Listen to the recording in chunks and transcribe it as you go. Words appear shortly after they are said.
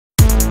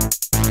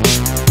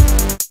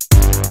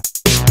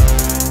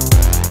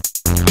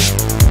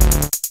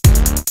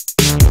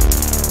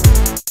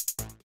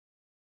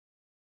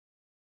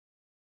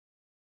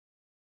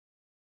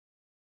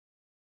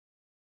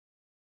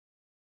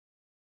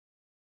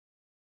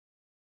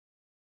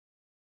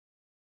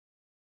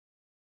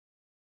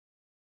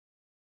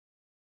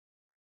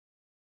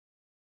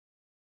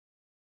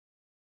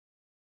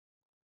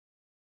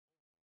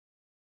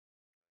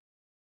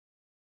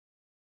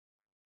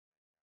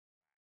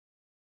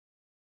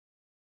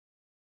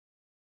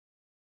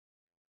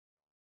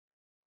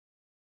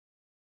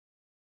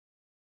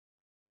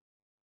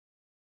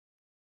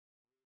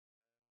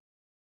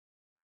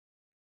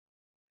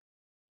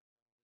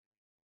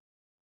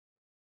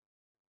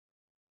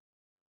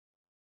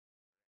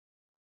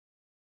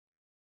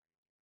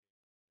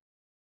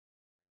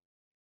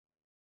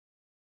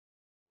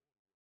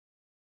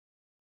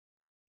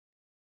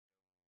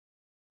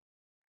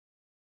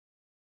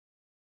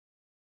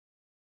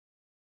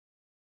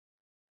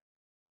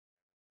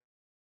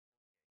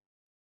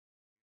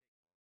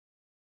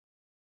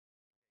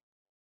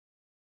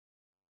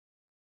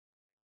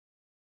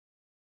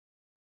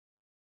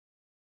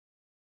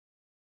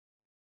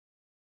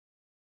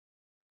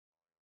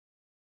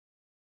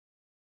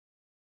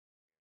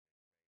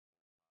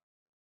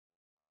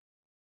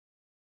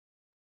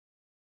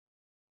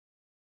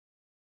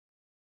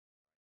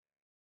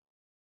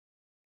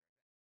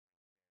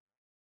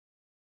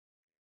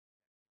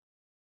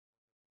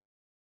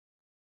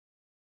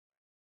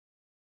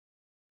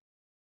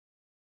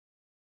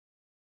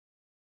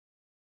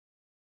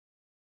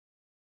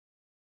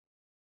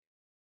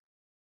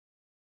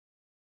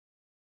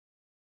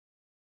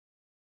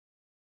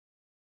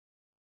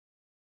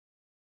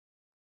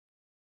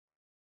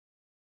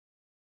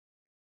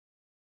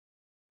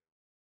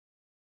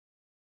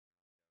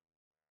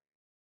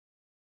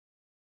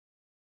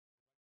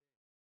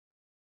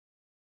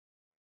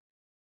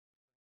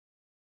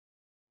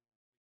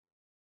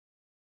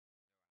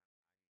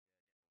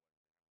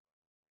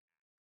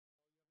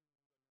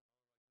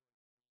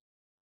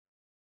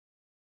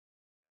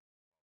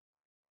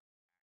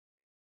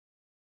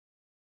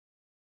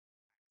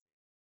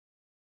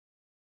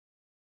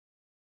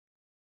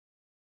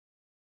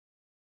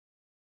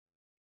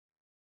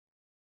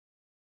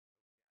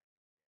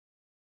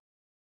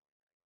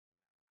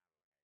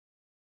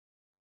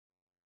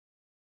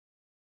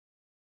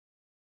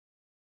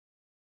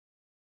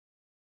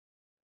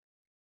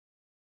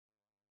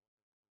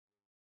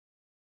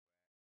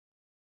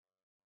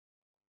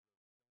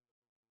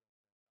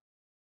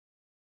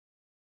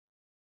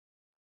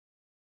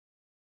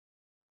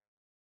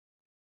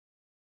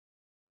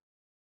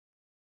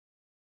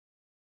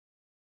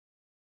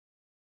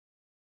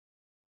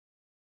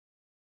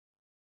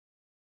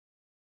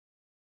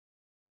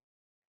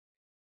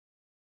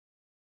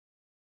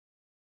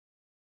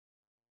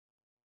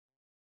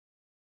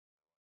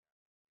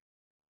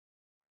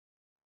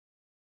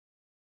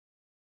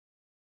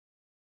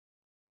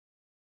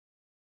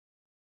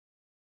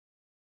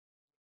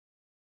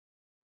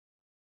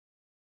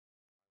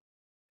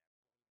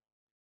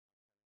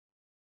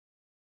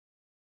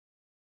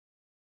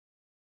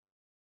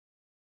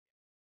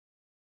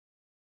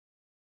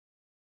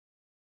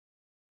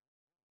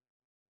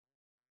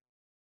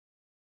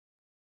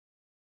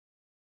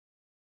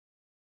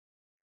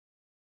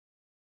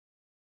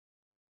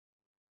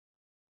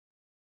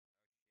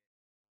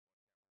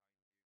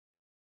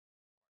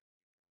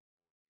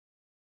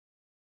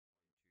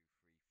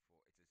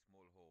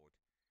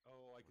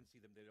can see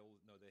them. They're all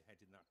no, they're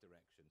heading that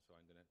direction. So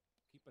I'm gonna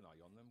keep an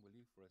eye on them, will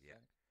you, for a sec?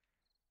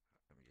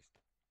 Let me just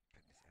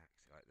put this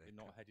axe right there.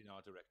 They're not heading our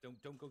direction.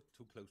 Don't go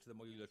too close to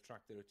them, or you'll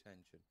attract their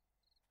attention.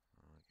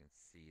 Oh, I can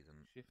see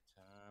them. Shift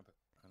tab,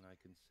 and I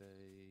can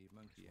say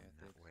monkey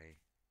ethics. That way.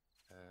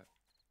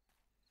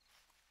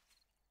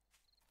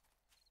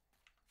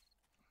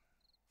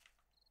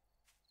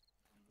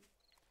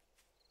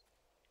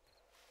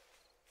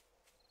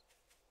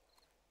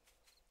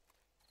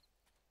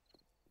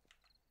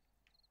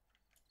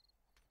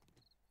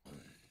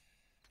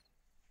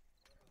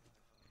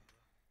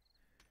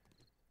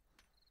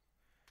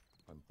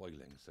 I'm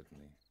boiling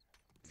suddenly.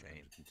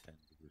 Same. 110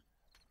 degrees.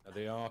 Now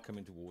they are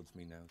coming towards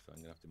me now, so I'm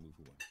gonna have to move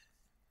away.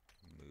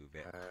 Move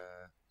it.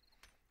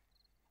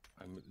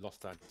 I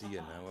lost that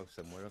deer now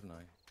somewhere, haven't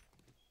I?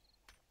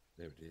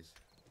 There it is.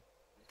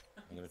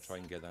 I'm gonna try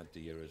and get that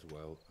deer as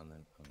well, and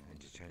then I'm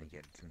just trying to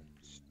get some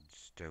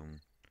stone.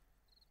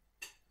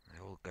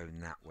 They're all going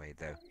that way,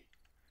 though.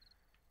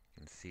 You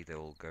can see they're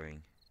all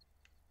going.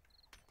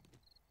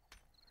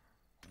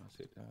 That's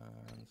it.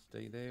 And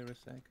stay there a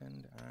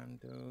second, and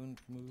don't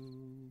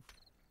move.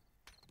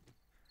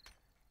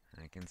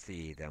 I can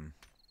see them.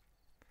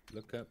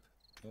 Look up.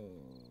 Oh.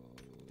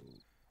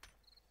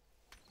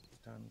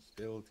 Stand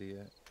still,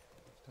 dear.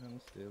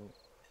 Stand still.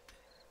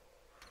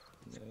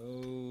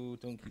 No,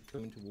 don't keep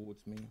coming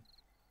towards me.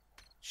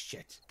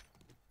 Shit.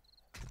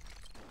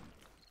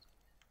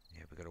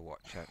 Yeah, we've got to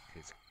watch out.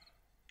 It's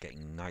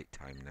getting night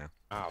time now.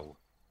 Ow.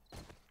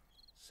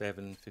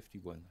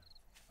 7:51.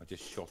 I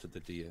just shot at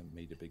the deer and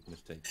made a big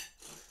mistake.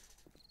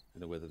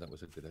 Don't know whether that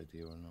was a good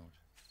idea or not.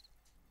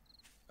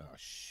 Oh,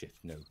 shit,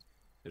 no.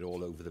 They're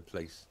all over the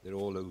place. They're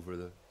all over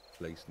the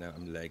place now.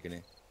 I'm legging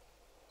it.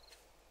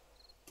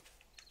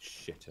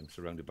 Shit, I'm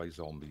surrounded by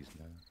zombies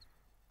now.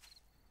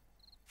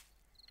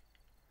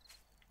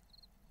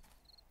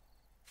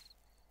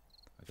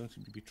 I don't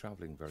seem to be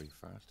travelling very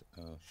fast.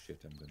 Oh,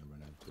 shit, I'm going to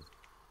run out of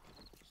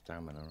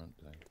stamina, aren't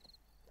I?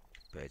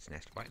 Bird's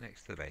nest right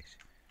next to the base.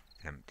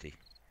 It's empty.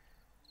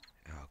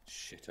 Oh,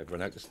 shit, I've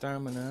run out of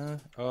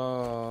stamina.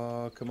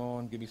 Oh, come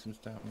on, give me some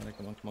stamina.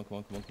 Come on, come on, come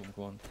on, come on, come on,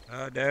 come on.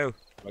 Oh, no.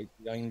 Right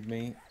behind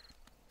me.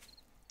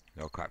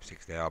 No, crap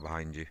sticks, they are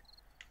behind you.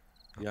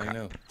 Oh, yeah, crap. I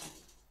know.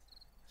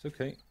 It's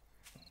okay.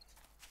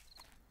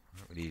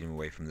 We're leading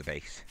away from the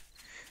base.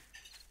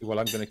 Well,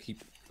 I'm going to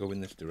keep going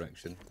this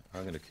direction.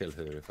 I'm going to kill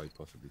her if I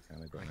possibly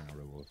can. I've got an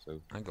arrow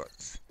also. I'm going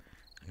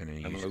to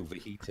use... I'm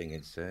overheating,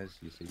 it says.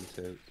 You see,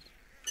 so...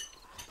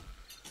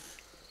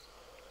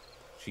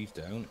 She's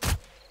down.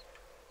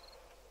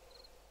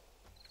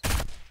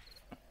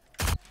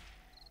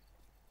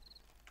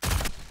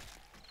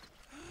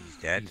 He's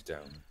dead. He's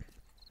down.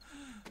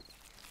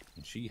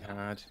 And she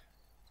had...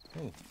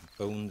 Oh,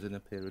 bones and a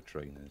pair of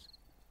trainers.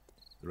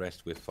 The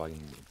rest we're fine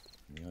with.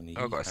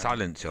 Oh, I've got a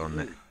silencer on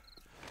it.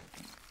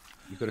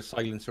 You've got a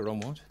silencer on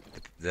what?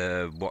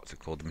 The what's it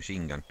called? The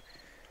machine gun.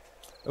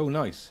 Oh,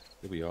 nice.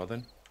 There we are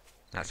then.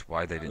 That's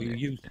why they didn't. You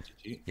used it,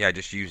 did you? Yeah, I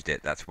just used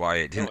it. That's why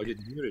it didn't. No, I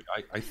didn't hear it.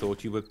 I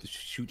thought you were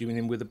shooting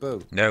him with a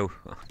bow. No,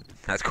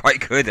 that's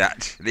quite good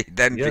actually.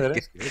 Then yeah,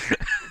 that's good.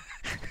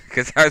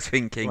 Because I was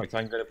thinking. Right,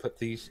 I'm going to put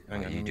these.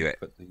 Hang on, you do it.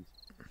 Put these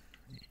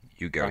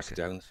you go back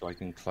down so I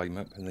can climb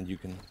up, and then you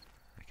can.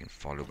 I can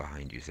follow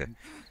behind you, sir.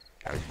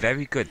 That was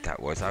very good. That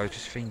was. I was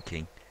just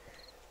thinking.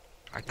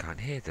 I can't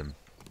hear them.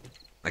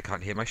 I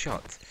can't hear my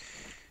shots.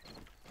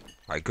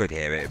 I could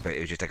hear it, but it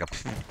was just like a.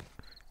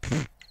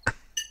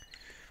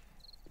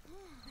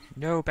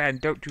 No, Ben,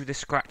 don't do the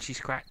scratchy.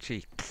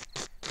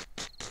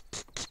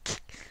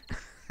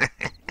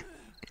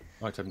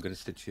 Right, I'm going to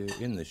stitch you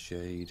in the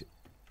shade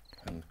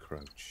and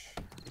crouch.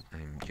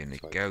 I'm going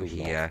to go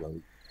here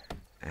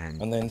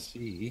and then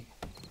see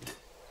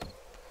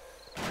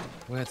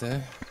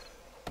whether...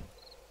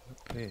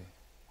 Okay.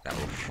 That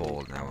will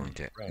fall now, won't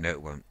it? No,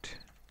 it won't.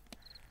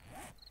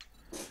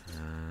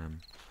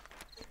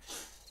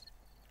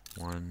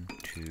 1,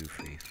 2,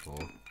 3, 4.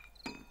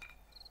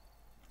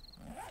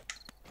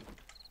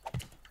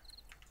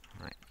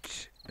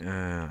 Right.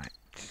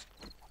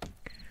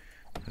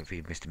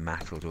 Hopefully Mr.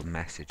 Mattles will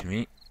message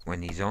me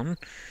when he's on.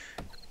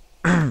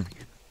 Come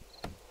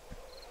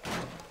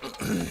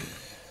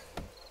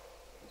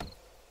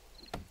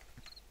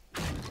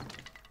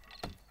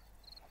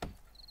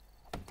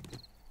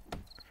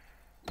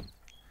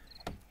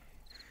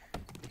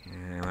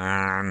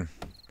on.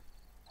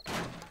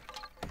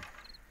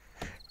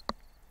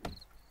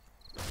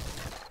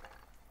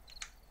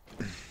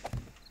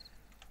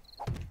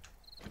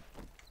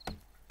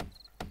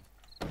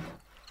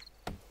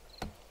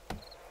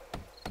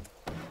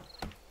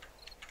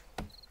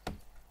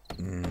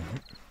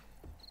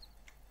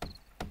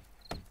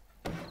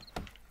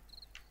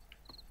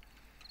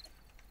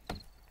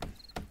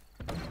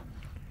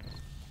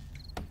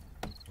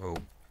 Oh,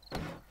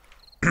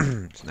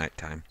 it's night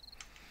time.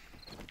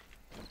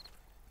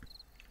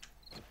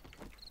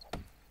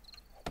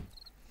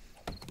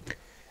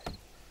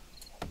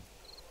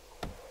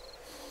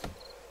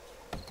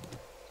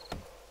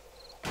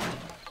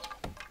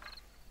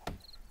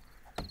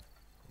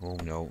 Oh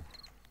no.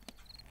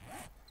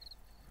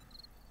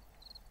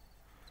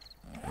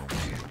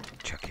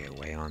 get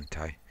away, aren't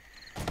I?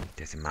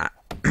 Doesn't matter.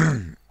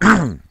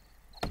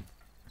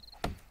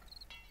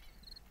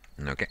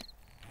 Okay.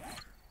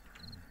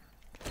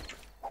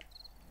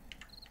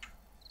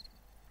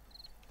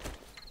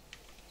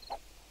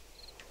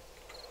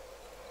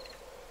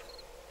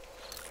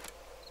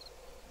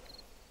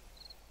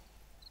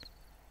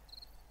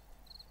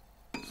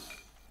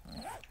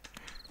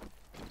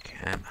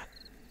 Come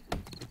on.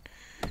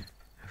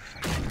 If I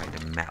can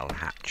find a metal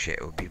hatchet,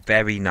 it would be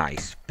very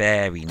nice.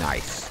 Very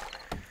nice.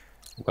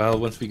 Well,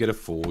 once we get a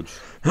forge.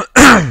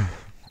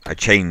 A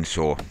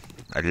chainsaw.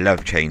 I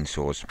love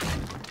chainsaws.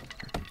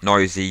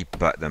 Noisy,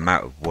 but the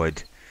amount of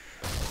wood,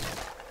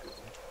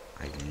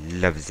 I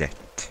loves it.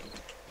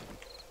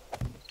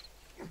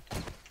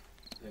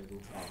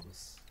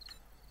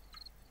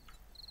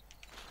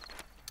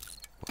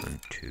 1,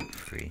 2,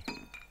 3,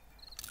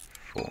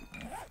 4.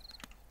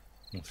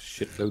 Oh,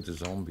 shitloads of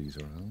zombies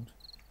around.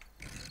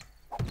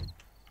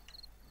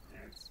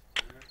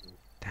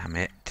 Damn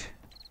it.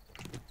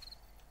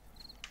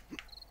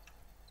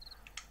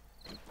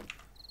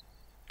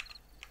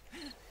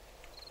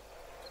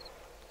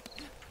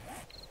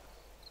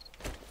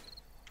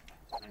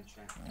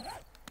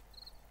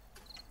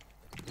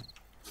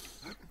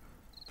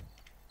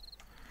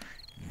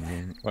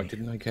 Right,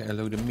 didn't I get a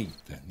load of meat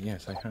then?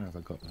 Yes, I have.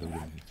 I got a load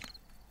of meat.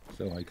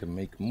 So I can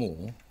make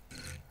more.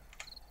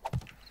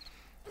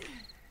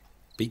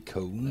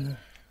 Bacon.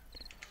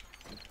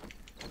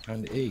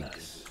 And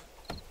eggs.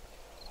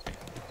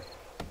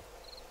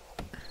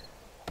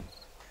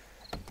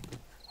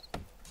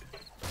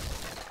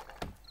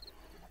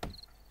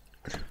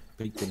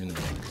 Bacon and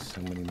eggs.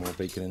 How many more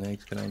bacon and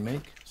eggs can I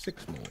make?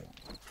 6 more.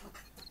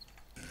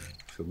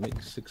 So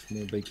make 6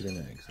 more bacon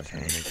and eggs. I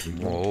can make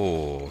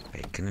more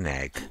bacon and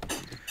egg.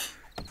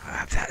 I'll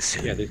have that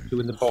soon. Yeah, there's 2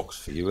 in the box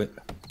for you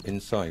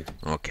inside.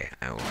 Okay,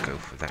 I will go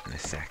for that in a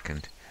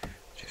second.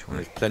 Just want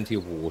There's plenty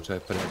of water.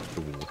 Put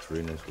extra water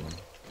in as well.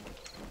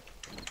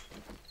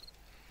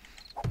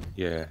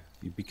 Yeah,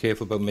 you be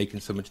careful about making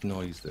so much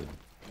noise though.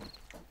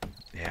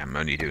 Yeah, I'm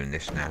only doing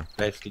this now.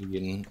 Especially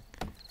in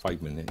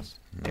 5 minutes.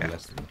 Yeah.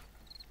 Less than that.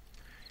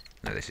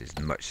 No, this is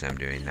much that I'm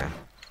doing now.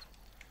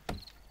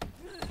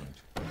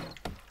 Right.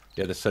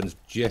 Yeah, the sun's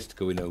just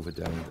going over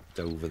the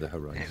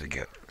horizon. There we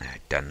go.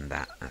 I've done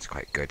that. That's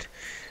quite good.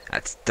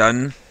 That's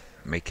done.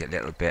 Make it a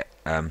little bit.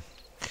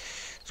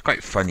 It's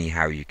quite funny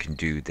how you can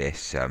do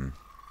this.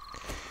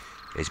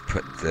 Is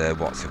put the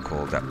what's it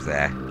called up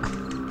there?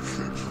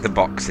 The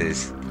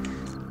boxes.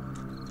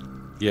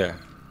 Yeah.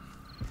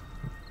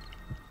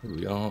 Here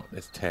we are.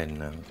 It's 10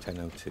 now.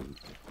 10:02.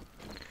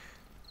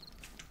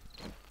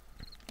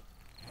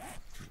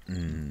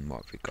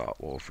 What have we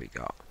got? What have we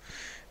got?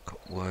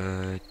 Got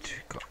wood,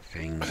 got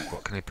things.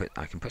 What can I put?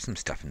 I can put some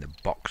stuff in the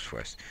box for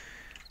us.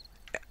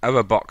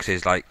 Other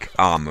boxes like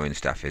armor and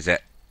stuff, is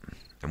it?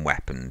 And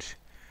weapons.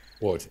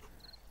 What?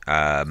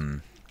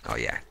 Oh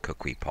yeah,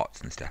 cookery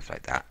pots and stuff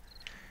like that.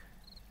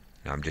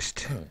 No, I'm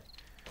just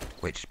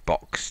which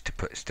box to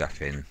put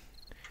stuff in,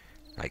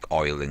 like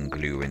oil and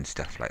glue and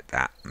stuff like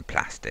that, and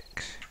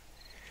plastics.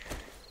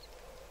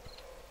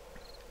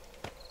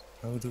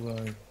 How do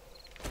I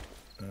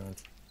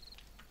add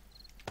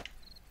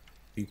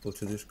people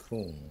to this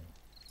call?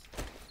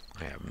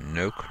 I have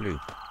no clue.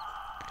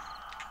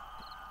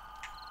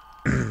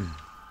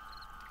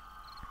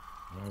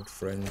 Add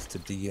friends to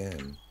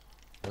DM.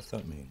 What's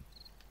that mean?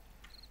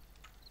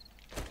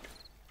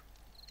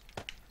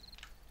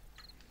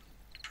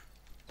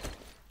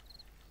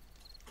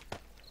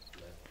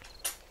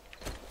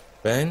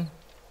 Ben?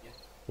 Yeah.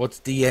 What's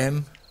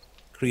DM?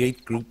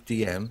 Create group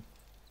DM.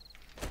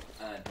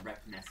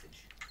 Direct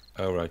message.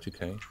 Oh, right,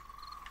 okay.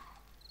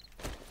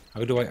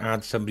 How do I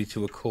add somebody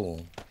to a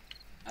call?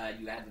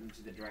 You add them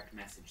to the direct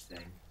message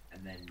thing,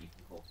 and then you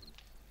can call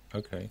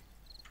them. Okay.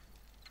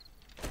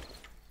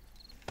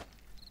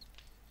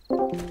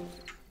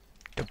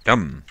 Dum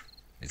dum.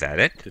 Is that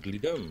it?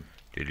 Diddly dum.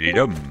 Diddly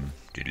dum.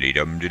 Diddly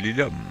dum. Diddly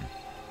dum.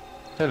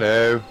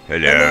 Hello.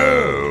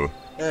 Hello.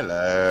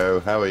 Hello.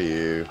 How are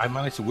you? I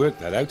managed to work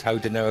that out. How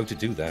did know how to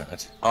do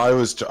that?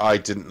 I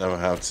didn't know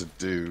how to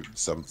do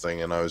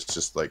something, and I was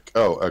just like,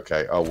 oh,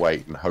 okay, I'll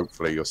wait, and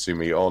hopefully you'll see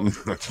me on.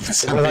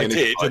 Well, I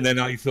did, and then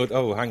I thought,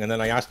 oh, hang on.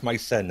 Then I asked my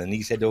son, and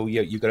he said, oh,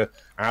 yeah, you got to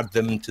add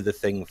them to the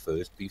thing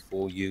first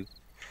before you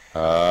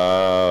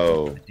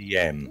Oh.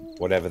 DM,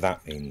 whatever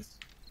that means.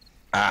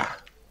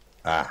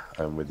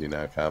 I'm with you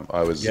now, Cam.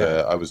 I went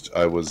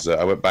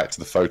back to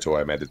the photo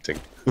I'm editing.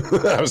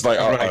 I was like,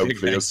 oh, Right, hopefully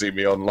okay. you'll see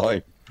me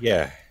online.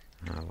 Yeah.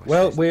 Oh, what's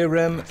Well, this?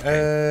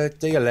 we're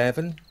day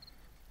 11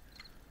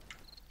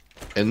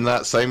 In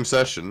that same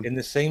session. in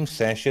the same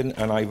session,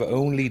 and I've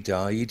only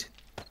died.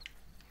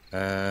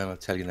 I'll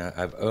tell you now,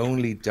 I've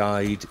only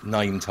died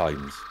 9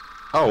 times.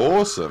 Oh,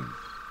 awesome.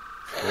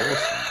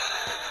 Awesome.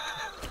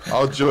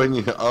 I'll join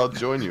you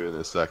in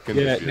a second.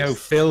 Yeah, if you- no,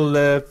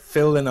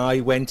 Phil and I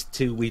went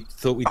to. We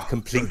thought we'd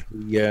complete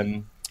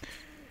the.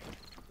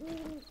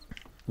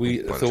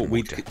 We Well, thought some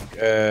we'd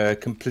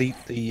complete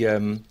the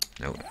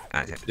No,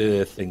 that's it.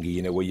 the thingy.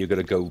 You know, where you're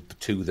gonna go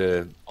to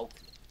the. Alt.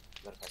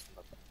 You gotta press the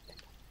button.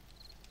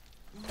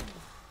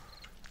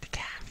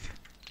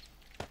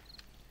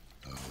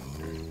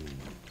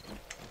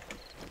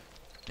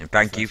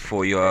 thank you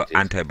for your It is.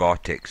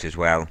 antibiotics as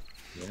well.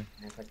 Can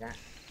I put that?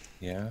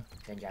 Yeah.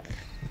 Then grab it.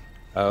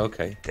 Oh,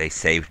 okay. They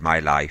saved my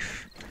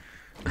life.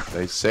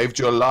 They saved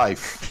your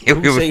life.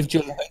 Who saved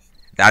your life?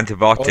 The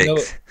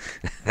antibiotics.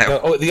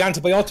 The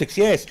antibiotics.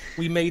 Yes,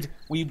 we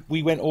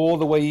went all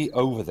the way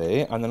over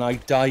there, and then I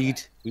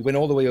died. We went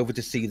all the way over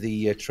to see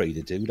the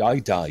trader dude. I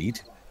died.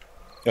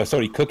 Oh,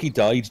 sorry, Cookie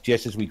died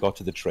just as we got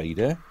to the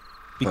trader,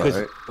 because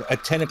Right.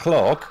 at 10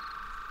 o'clock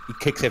he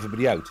kicks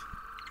everybody out.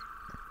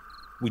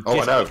 We Oh, I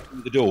just know. went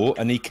through the door,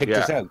 and he kicked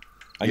us out.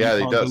 And Yeah, you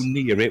he can't does. go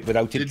near it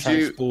without it Did you-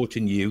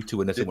 transporting you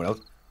to somewhere else.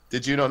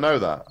 Did you not know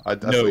that? I No,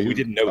 thought we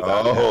didn't know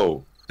that.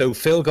 Oh. So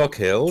Phil got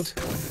killed,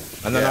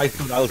 and then Yeah. I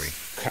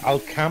thought I'll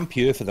camp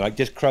here for the night,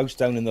 just crouch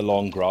down in the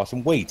long grass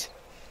and wait.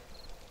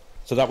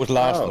 So that was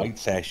last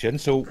night's session.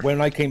 So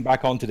when I came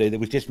back on today, there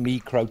was just me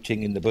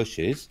crouching in the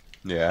bushes.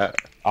 Yeah.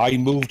 I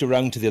moved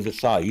around to the other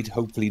side.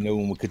 Hopefully no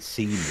one could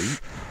see me.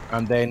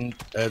 And then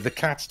the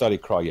cat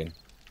started crying.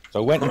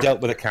 So I went and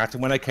dealt with the cat,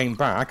 and when I came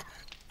back,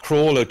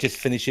 Crawler just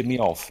finishing me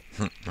off.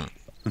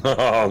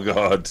 Oh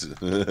God.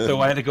 So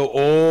I had to go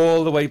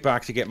all the way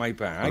back to get my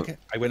bag.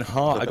 I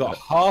got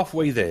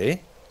halfway there,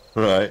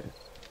 Right.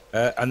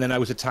 and then I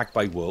was attacked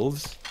by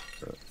wolves.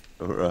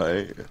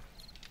 Right.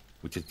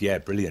 Which is,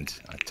 brilliant.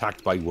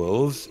 Attacked by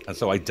wolves, and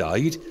so I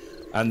died.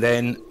 And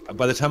then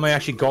by the time I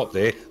actually got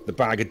there, the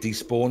bag had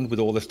despawned with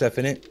all the stuff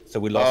in it. So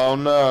we lost. Oh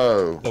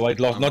no. So I'd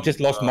lost not just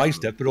lost my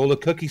stuff, but all the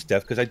cookie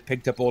stuff because I'd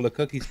picked up all the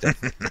cookie stuff.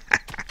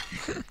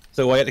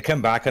 So I had to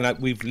come back, and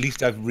at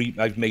least I've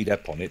made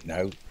up on it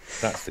now.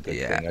 That's the good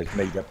thing. I've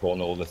made up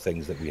on all the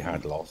things that we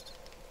had lost.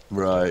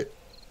 Right.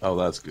 Oh,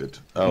 that's good.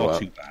 Oh, Not well.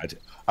 too bad.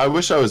 I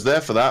wish I was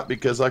there for that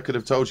because I could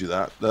have told you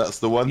that. That's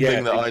the one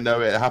thing that I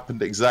know. It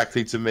happened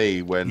exactly to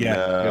me when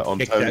on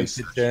Tony's.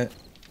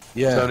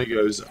 Tony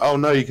goes, "Oh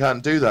no, you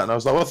can't do that," and I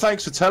was like, "Well,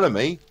 thanks for telling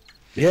me."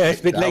 Yeah, it's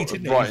a bit late,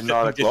 isn't it? Right at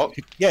 9 o'clock.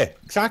 Yeah,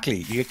 exactly.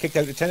 You get kicked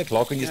out at 10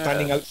 o'clock and you're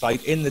standing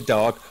outside in the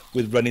dark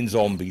with running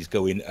zombies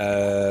going,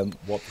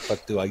 what the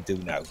fuck do I do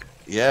now?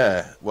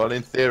 Yeah, well,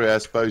 in theory, I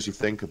suppose you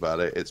think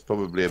about it, it's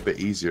probably a bit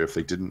easier if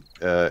they didn't,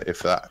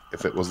 if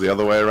it was the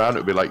other way around,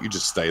 it'd be like, you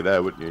just stay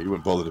there, wouldn't you? You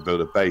wouldn't bother to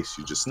build a base,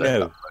 you just stay at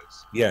that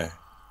place. Yeah.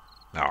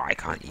 No, I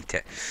can't eat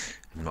it.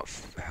 I'm not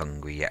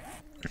hungry yet.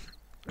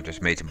 I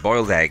just made some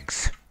boiled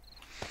eggs.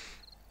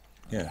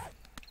 Yeah.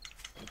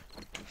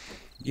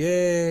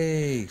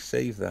 Yay!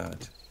 Save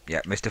that.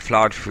 Yeah, Mr.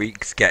 Flard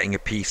Freak's getting a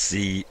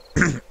PC,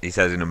 he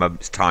says, in a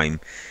month's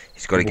time.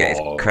 He's got to get his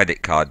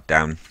credit card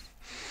down.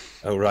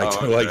 Oh, right. Oh,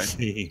 Oh, I okay.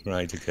 see.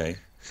 Right, okay.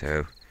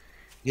 So,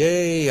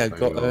 Yay! I've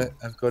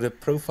got a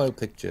profile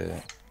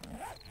picture.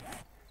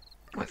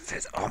 what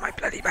says, oh, my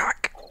bloody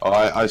back. Oh,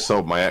 I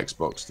sold my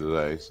Xbox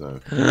today, so.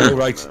 Oh,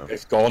 right.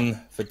 It's gone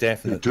for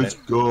definite. It's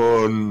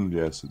gone.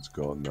 Yes, it's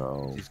gone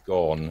now. It's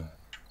gone.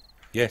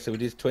 Yeah, so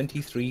it is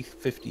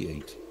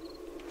 23:58.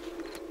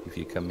 If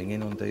you're coming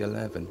in on day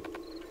 11.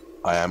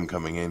 I am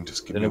coming in,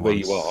 just give I me don't know where one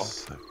you are.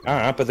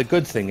 second. But the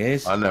good thing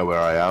is, I know where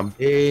I am.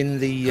 in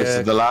the This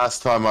is the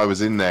last time I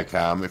was in there,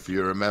 Cam. If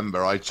you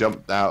remember, I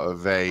jumped out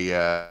of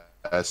a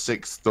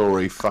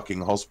 6-story fucking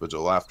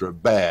hospital after a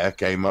bear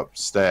came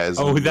upstairs.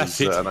 Oh, and that's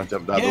it. And I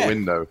jumped out the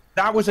window.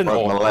 that was an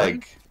broke my odd leg.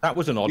 one. That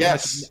was an odd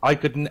Yes. one. I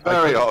couldn't.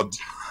 Very odd.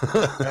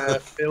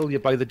 Phil, you're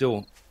by the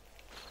door.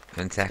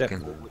 1 Step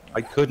second. forward.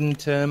 I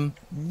couldn't. No!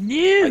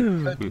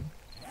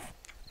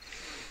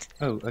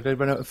 Oh, did I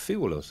run out of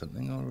fuel or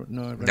something? Or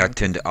no, I ran I out.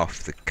 turned it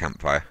off the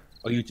campfire.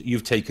 Oh,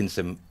 you've taken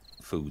some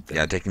food. Then.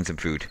 Yeah, I'm taking some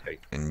food. Okay.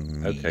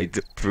 And Okay. need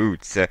the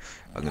food, so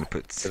I'm gonna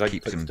Did I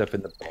keep put some. stuff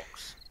in the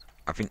box?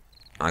 I think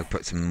I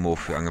put some more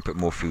food. I'm gonna put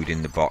more food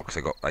in the box. I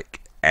got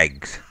like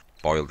eggs,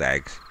 boiled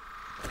eggs.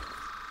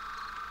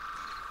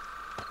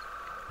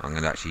 I'm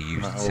gonna actually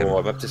use Oh, some.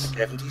 I'm up to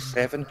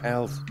 77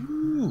 health.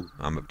 Ooh.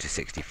 I'm up to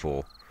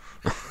 64.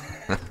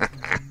 I'm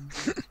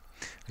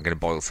gonna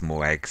boil some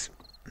more eggs.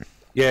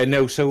 Yeah,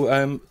 no. So,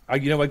 I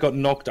got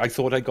knocked. I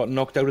thought I got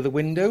knocked out of the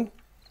window.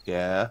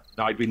 Yeah.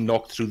 No, I'd been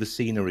knocked through the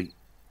scenery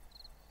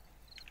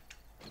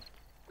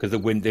because the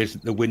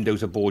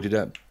windows are boarded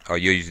up. Oh,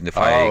 you're using the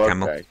fire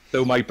camel. okay.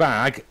 So my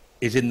bag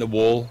is in the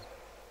wall,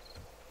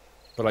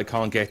 but I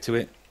can't get to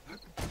it.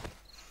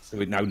 So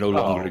it now no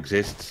longer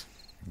exists.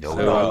 No So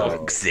I longer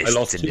lost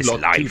exists in this two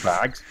life.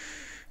 bags.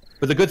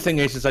 But the good thing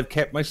is I've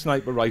kept my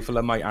sniper rifle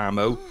and my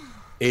ammo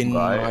in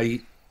my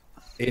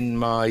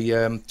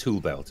tool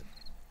belt.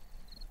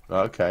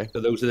 Okay. So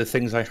those are the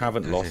things I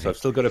haven't lost. So I've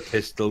still got a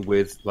pistol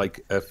with like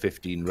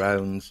 15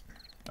 rounds,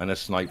 and a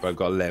sniper. I've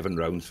got 11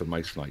 rounds for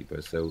my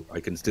sniper, so I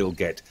can still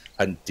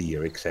hunt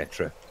deer,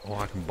 etc. Oh,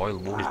 I can boil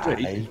more.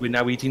 We're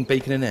now eating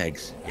bacon and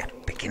eggs. Yeah,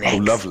 bacon Oh,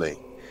 eggs. lovely.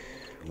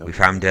 We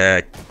found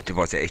a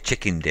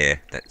chicken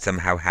deer that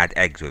somehow had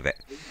eggs with it.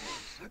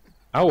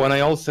 Oh, and I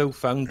also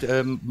found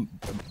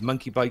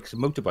monkey bikes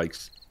and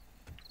motorbikes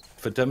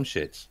for dumb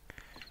shits.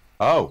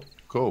 Oh,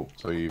 cool.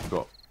 So you've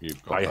got.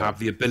 I have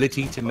the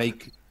ability to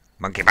make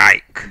Monkey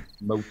bike.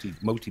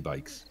 moti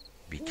bikes.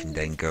 We can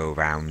then go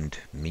around.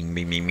 Ming,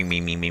 ming, ming, ming,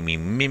 ming, ming, ming,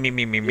 ming, ming,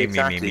 ming, ming, ming,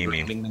 Exactly.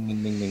 ming, ming, ming.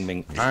 Ming, ming, ming,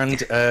 ming, ming.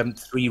 And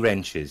 3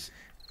 wrenches.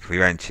 3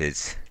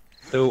 wrenches.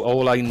 So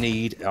all I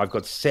need, I've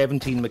got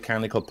 17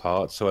 mechanical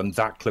parts, so I'm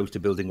that close to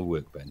building a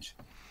workbench.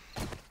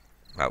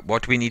 Well,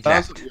 what do we need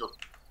Sounds left? like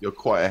you're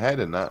quite ahead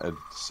in that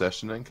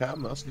session, then,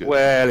 Cam. That's good.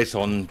 Well, it's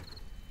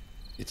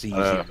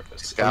easy.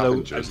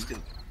 Scavengers.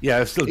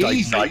 I've still died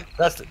Easy? 9.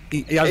 I've still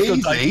Easy?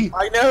 died,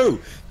 I know,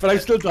 but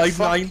I've still died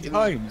 9 Fucking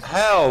times.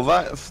 Hell,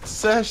 that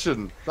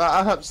session,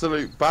 that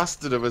absolute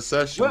bastard of a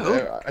session.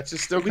 Well, I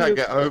just still can't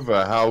get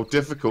over how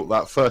difficult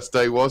that first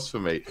day was for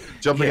me.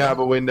 Jumping out of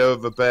a window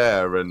of a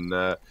bear and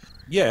trying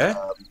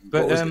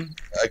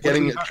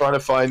to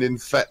find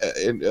antibiotics.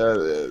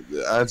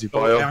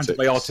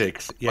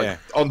 Antibiotics, yeah. Like,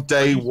 on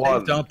day one.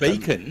 Saved our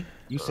bacon.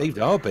 You saved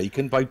our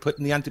bacon by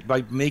putting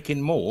by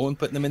making more and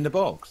putting them in the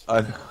box.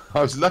 I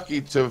was lucky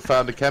to have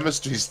found a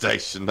chemistry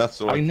station. That's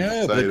all I know.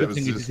 Can But say. the good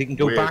thing is you can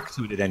go back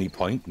to it at any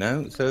point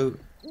now. So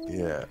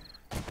yeah.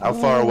 How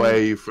far away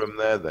are you from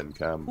there then,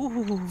 Cam?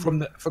 From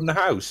the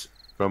house.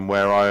 From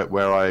where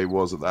I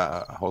was at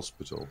that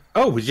hospital.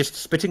 Oh, we're just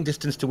spitting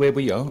distance to where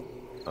we are.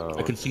 Oh.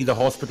 I can see the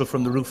hospital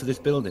from the roof of this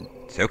building.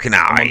 So can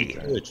I.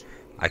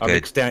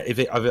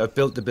 I've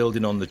built the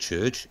building on the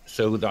church,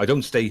 so that I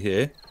don't stay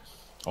here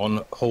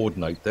on Horde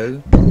night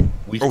though.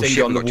 We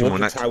stayed on the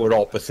water tower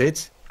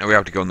opposite. And we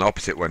have to go on the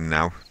opposite one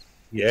now.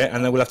 Yeah,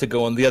 and then we'll have to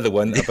go on the other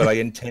one, but I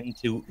intend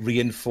to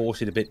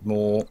reinforce it a bit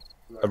more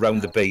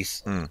around the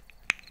base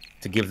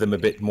to give them a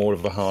bit more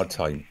of a hard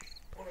time.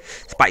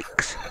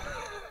 Spikes.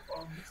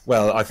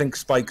 Well, I think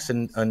spikes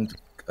and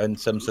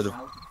some sort of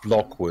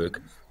block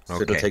work,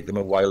 so it'll take them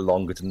a while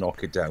longer to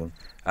knock it down.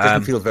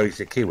 Doesn't feel very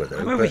secure though.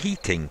 I'm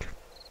overheating.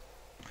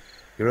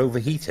 You're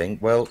overheating?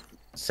 Well,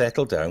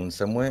 settle down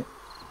somewhere.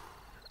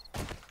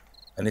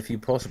 And if you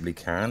possibly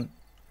can,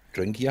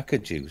 drink yucca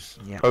juice.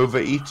 Yeah.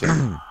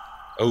 Overeating.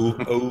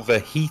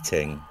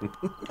 Overheating.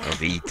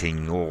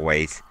 Overeating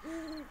always.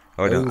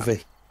 Oh no,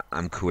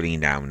 I'm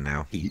cooling down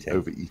now.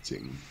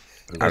 Overeating.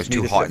 I was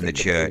too hot in the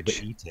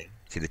church.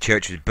 See, the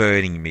church was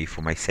burning me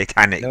for my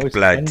satanic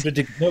blood.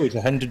 It's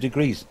 100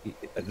 degrees.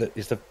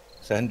 It's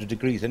 100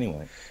 degrees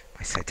anyway.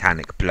 My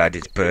satanic blood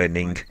is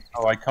burning.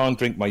 Oh, I can't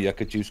drink my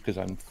yucca juice because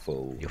I'm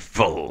full. You're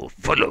full.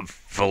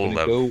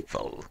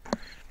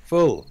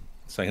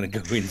 So I'm going to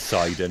go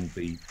inside and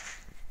be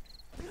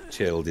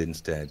chilled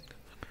instead.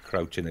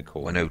 Crouch in a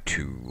corner.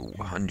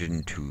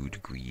 102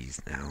 degrees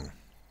now.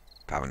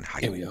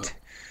 Fahrenheit. Here we are.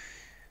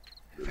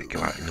 If I go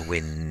out in the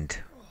wind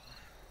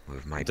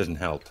with my... It doesn't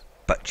help.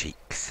 Butt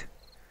cheeks.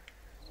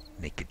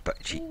 Naked butt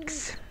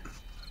cheeks.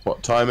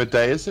 What time of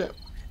day is it?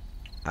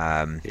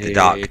 The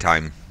dark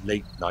time.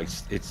 Late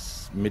night.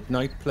 It's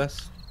midnight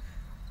plus.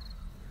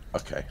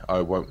 Okay,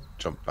 I won't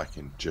jump back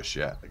in just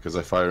yet, because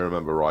if I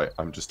remember right,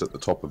 I'm just at the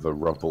top of a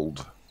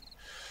rubbled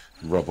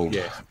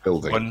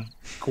building.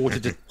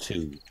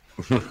 1:45.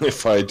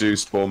 If I do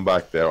spawn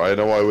back there, I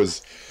know I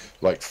was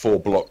like 4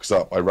 blocks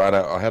up. I ran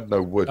out. I had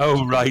no wood.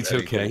 Oh right,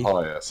 okay.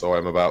 Higher, so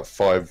I'm about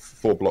 4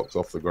 blocks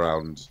off the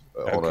ground.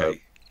 So I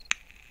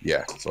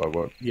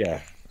won't.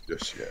 Yeah.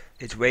 Just yet.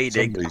 It's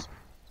raining. Somebody's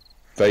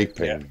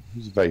vaping. Yeah.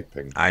 Who's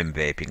vaping? I'm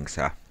vaping,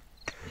 sir.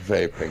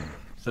 Vaping.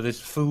 So there's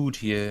food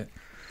here,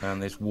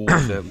 and there's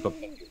water. We've got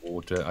plenty of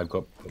water. I've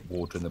got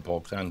water in the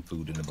box and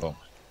food in the box.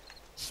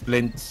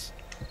 Splints.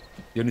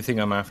 The only thing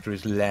I'm after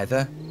is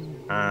leather,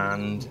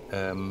 and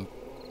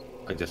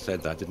I just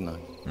said that, didn't I?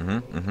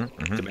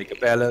 To make a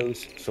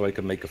bellows, so I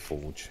can make a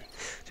forge.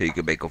 So you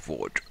can make a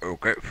forge,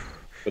 okay.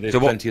 But there's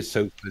plenty of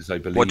sofas, I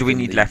believe. What do we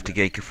need left to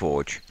make a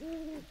forge?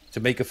 To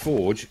make a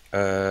forge,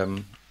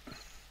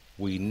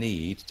 we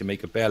need to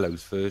make a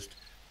bellows first,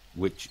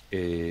 which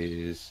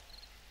is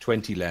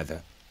 20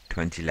 leather.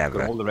 20 leather.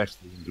 Got all the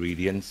rest of the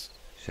ingredients.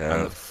 So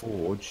and the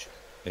forge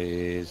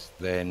is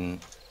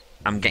then...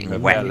 I'm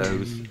getting wet.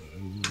 Bellows.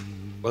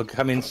 Well,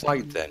 come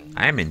inside then.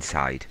 I am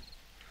inside.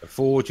 A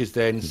forge is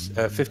then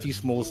 50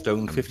 small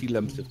stone, 50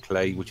 lumps of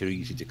clay, which are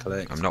easy to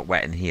collect. I'm not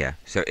wet in here.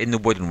 So in the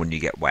wooden one you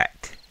get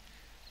wet?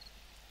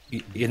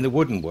 In the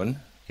wooden one?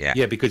 Yeah.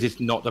 Yeah, because it's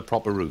not the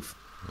proper roof.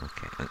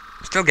 Okay. I'm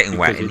still getting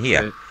wet in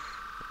here.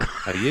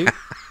 Are you?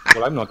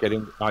 Well, I'm not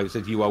getting... I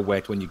said you are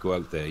wet when you go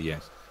out there,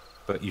 yes.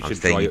 But you should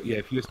dry... Yeah,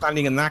 if you're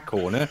standing in that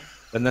corner,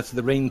 then that's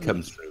the rain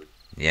comes through.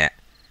 Yeah.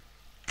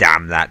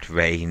 Damn that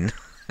rain.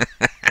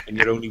 And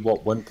you're only,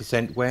 what,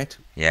 1% wet?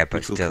 Yeah,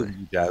 but which will still... cool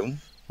you down.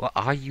 What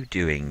are you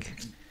doing?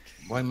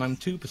 Why am I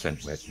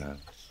 2% wet now?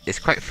 It's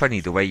quite funny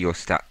the way your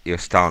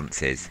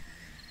stance is.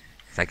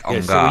 It's like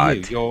on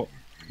guard. So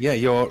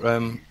you're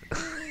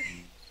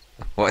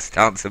What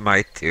stance am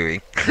I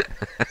doing?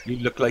 You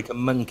look like a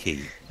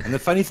monkey. And the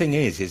funny thing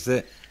is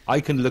that I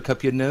can look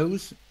up your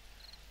nose.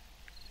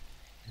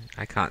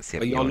 I can't see.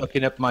 But you're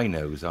looking up my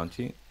nose, aren't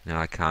you? No,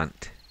 I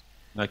can't.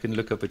 I can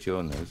look up at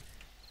your nose,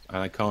 and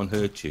I can't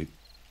hurt you.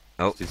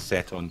 Oh, it's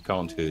set on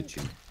can't hurt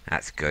you.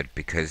 That's good,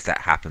 because that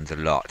happens a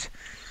lot.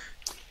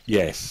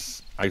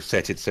 Yes, I've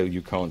set it so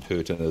you can't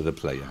hurt another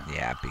player.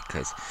 Yeah,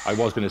 because... I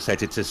was going to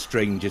set it to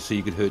strangers so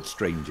you could hurt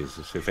strangers,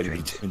 so if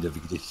anybody turned up,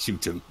 you could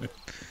shoot them. But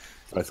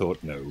I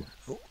thought, no.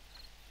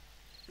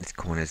 This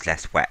corner's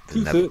less wet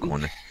than the other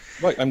corner.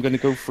 Right, I'm going to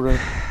go for a...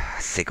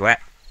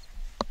 cigarette.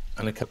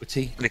 And a cup of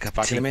tea. And a cup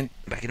Back of tea. in a minute.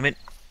 Back in a minute.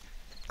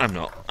 I'm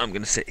not. I'm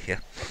going to sit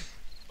here.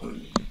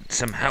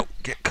 Somehow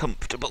get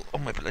comfortable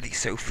on my bloody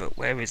sofa.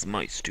 Where is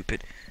my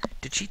stupid...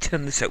 Did she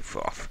turn the sofa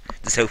off?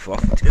 The sofa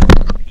off.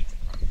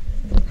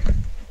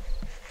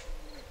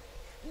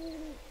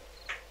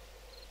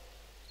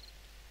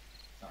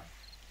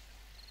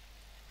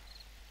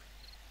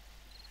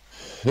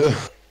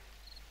 Sorry.